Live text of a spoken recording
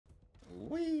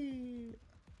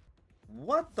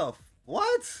What the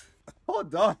what?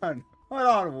 Hold on. Hold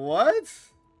on, what?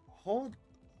 Hold,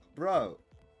 bro.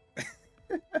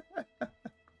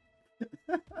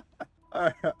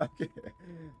 Alright, okay.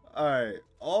 Alright.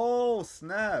 Oh,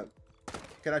 snap.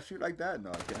 Can I shoot like that?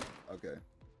 No, I can't. Okay.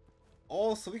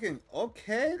 Oh, so we can...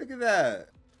 Okay, look at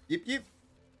that. Yip, yip.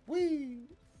 Whee.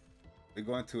 We're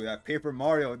going to that Paper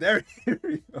Mario. There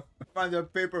we go. Find your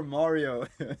Paper Mario.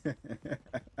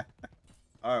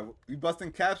 Alright, we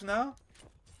busting caps now?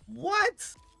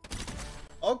 What?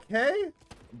 Okay.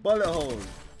 Bullet holes.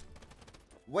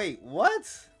 Wait,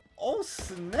 what? Oh,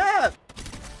 snap.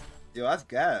 Yo, that's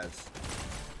gas.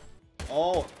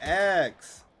 Oh,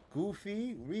 X.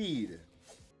 Goofy, Reed.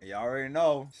 Y'all already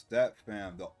know, Step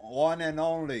Fam, the one and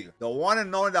only. The one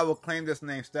and only that will claim this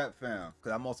name, Step Fam.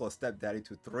 Because I'm also a stepdaddy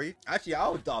to 3. Actually,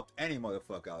 I'll adopt any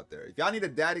motherfucker out there. If y'all need a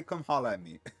daddy, come holla at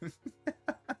me.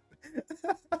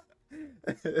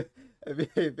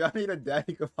 If y'all need a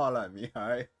daddy, come holla at me,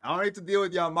 alright? I don't need to deal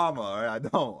with your mama, alright? I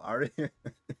don't, alright?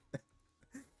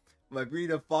 But if you need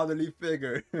a fatherly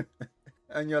figure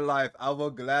in your life, I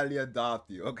will gladly adopt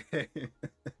you, okay?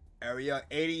 Area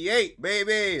 88,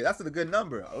 baby. That's a good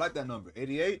number. I like that number.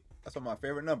 88. That's one of my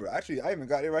favorite number. Actually, I even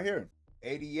got it right here.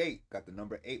 88. Got the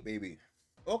number 8, baby.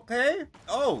 Okay.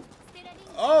 Oh.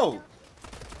 Oh.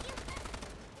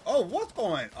 Oh, what's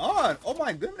going on? Oh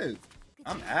my goodness.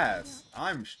 I'm ass.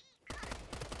 I'm.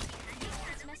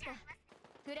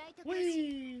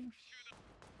 Whee.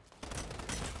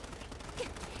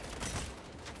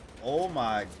 Oh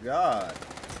my god.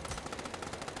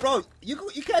 Bro, you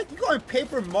going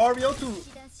Paper Mario to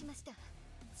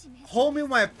hold me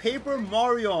with my Paper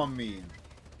Mario on me.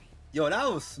 Yo,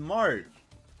 that was smart.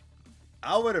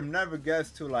 I would have never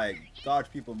guessed to like dodge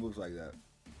people moves like that.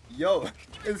 Yo,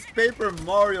 this Paper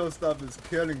Mario stuff is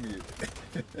killing me.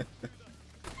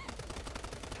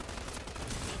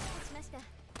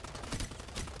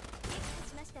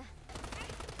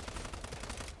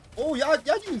 Oh, y'all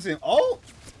using ult?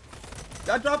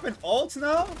 Y'all dropping ults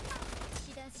now?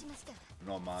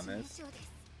 No mames.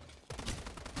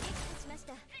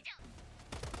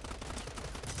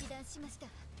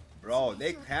 Bro,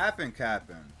 they capping.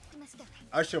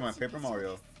 I'll show my Paper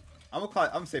Mario. I'm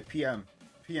gonna say PM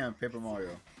Paper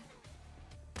Mario.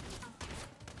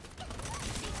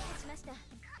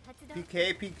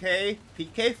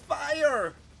 PK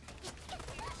fire.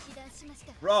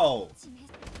 Bro,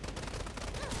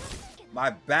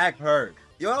 my back hurt.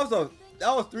 Yo,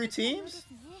 that was 3 teams?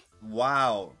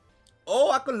 Wow.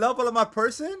 Oh, I could level up my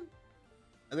person?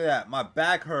 Look at that. My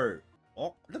back hurt.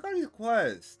 Oh, look at these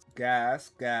quests.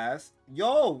 Gas.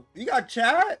 Yo, you got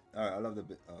chat? Alright, I love the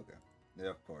bit. Oh, okay. Yeah,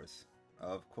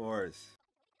 of course.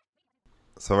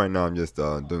 So right now I'm just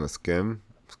doing a skimming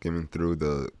through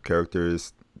the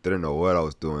characters. Didn't know what I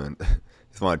was doing.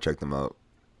 Just want to check them out.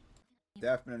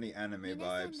 Definitely anime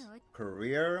vibes.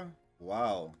 Career.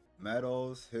 Wow.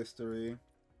 Medals, history,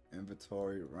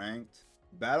 inventory, ranked.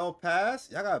 Battle pass?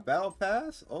 Y'all got battle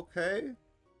pass? Okay.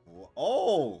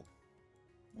 Oh.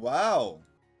 Wow.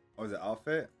 Oh, is it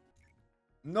outfit?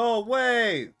 No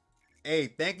way. Hey,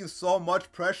 thank you so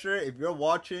much, Pressure. If you're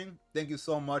watching, thank you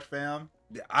so much, fam.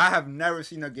 I have never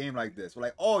seen a game like this. We're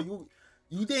like, oh,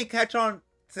 you didn't catch on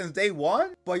since day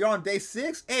 1, but you're on day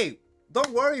 6? Hey,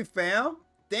 don't worry, fam.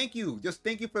 Thank you. Just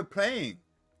thank you for playing.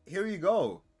 Here you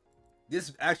go.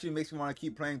 This actually makes me want to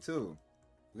keep playing too.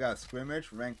 We got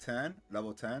scrimmage, rank 10,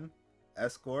 level 10,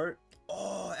 escort.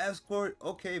 Oh, escort.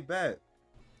 Okay, bet.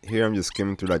 Here I'm just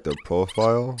skimming through like the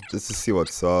profile just to see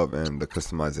what's up and the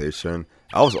customization.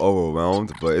 I was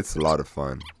overwhelmed, but it's a lot of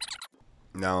fun.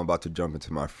 Now I'm about to jump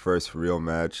into my first real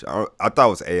match. I thought it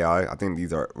was AI. I think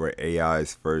these were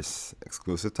AI's first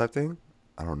exclusive type thing.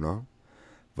 I don't know,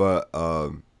 but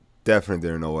definitely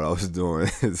didn't know what I was doing.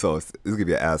 So this is gonna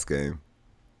be an ass game.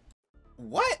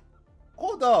 What?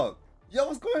 Hold up. Yo,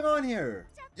 what's going on here?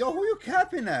 Yo, who you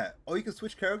capping at? Oh, you can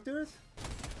switch characters?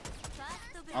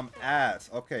 I'm ass.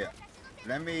 Okay.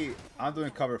 I'm doing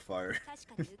cover fire.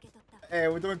 Hey,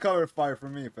 we're doing cover fire for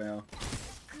me, fam.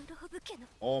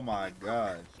 Oh my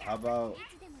god. How about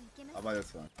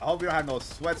this one? I hope you don't have no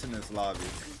sweats in this lobby.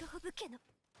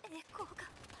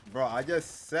 Bro, I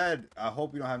just said I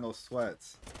hope you don't have no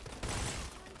sweats.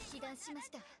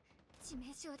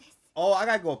 Oh, I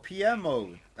gotta go PM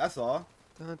mode. That's all.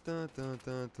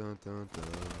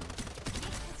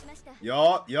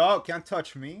 Yo, can't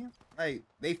touch me. Hey,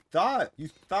 they thought. You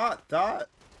thought.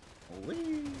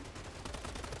 Wee.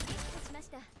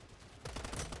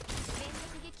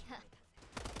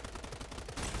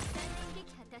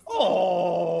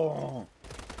 Oh!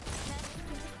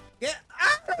 Get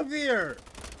out of here!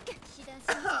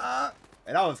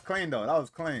 And that was clean though. That was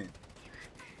clean.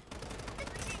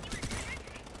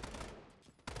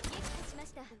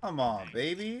 Come on,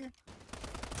 baby.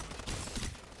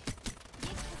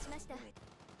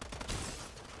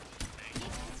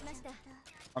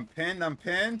 I'm pinned, I'm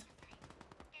pinned.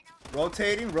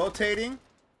 Rotating, rotating.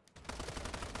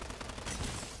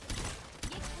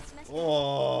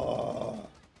 Oh.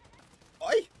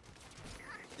 Oi.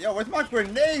 Yo, where's my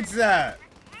grenades at?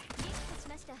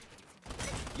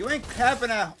 You ain't capping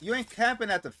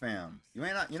at the fam. You're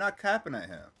not capping at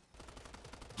him.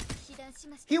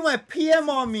 He went PM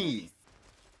on me.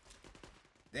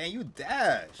 Damn, you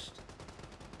dashed.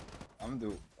 I'm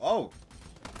do. Oh.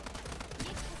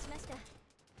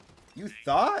 You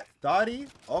thought? Thoughty?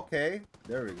 Okay.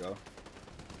 There we go.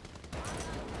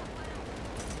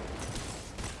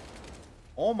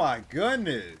 Oh my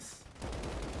goodness.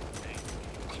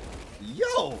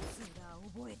 Yo.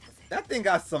 That thing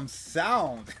got some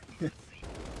sound.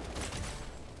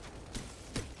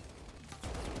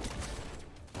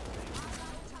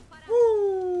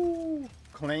 Woo.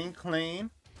 Clean, clean.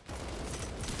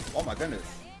 Oh my goodness.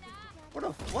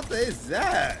 What the is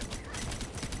that?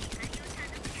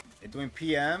 It doing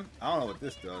PM? I don't know what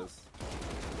this does.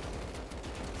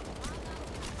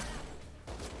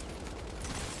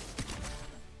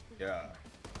 Yeah.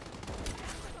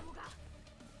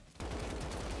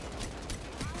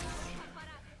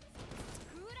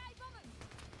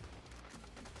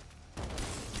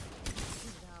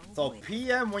 So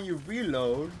PM when you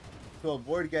reload to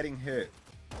avoid getting hit.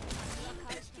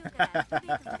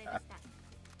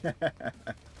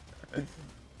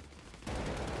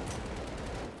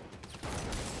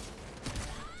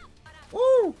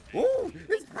 Ooh, ooh,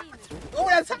 it's hot. Oh,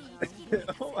 that's hot.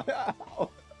 Oh my God.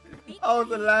 That was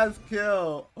the last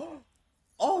kill.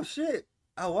 Oh shit,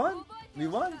 I won? We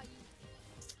won?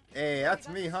 Hey, that's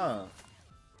me, huh?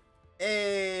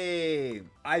 Hey,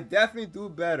 I definitely do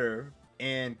better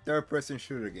in third-person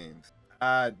shooter games.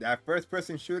 That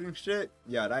first-person shooting shit,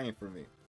 yeah, that ain't for me.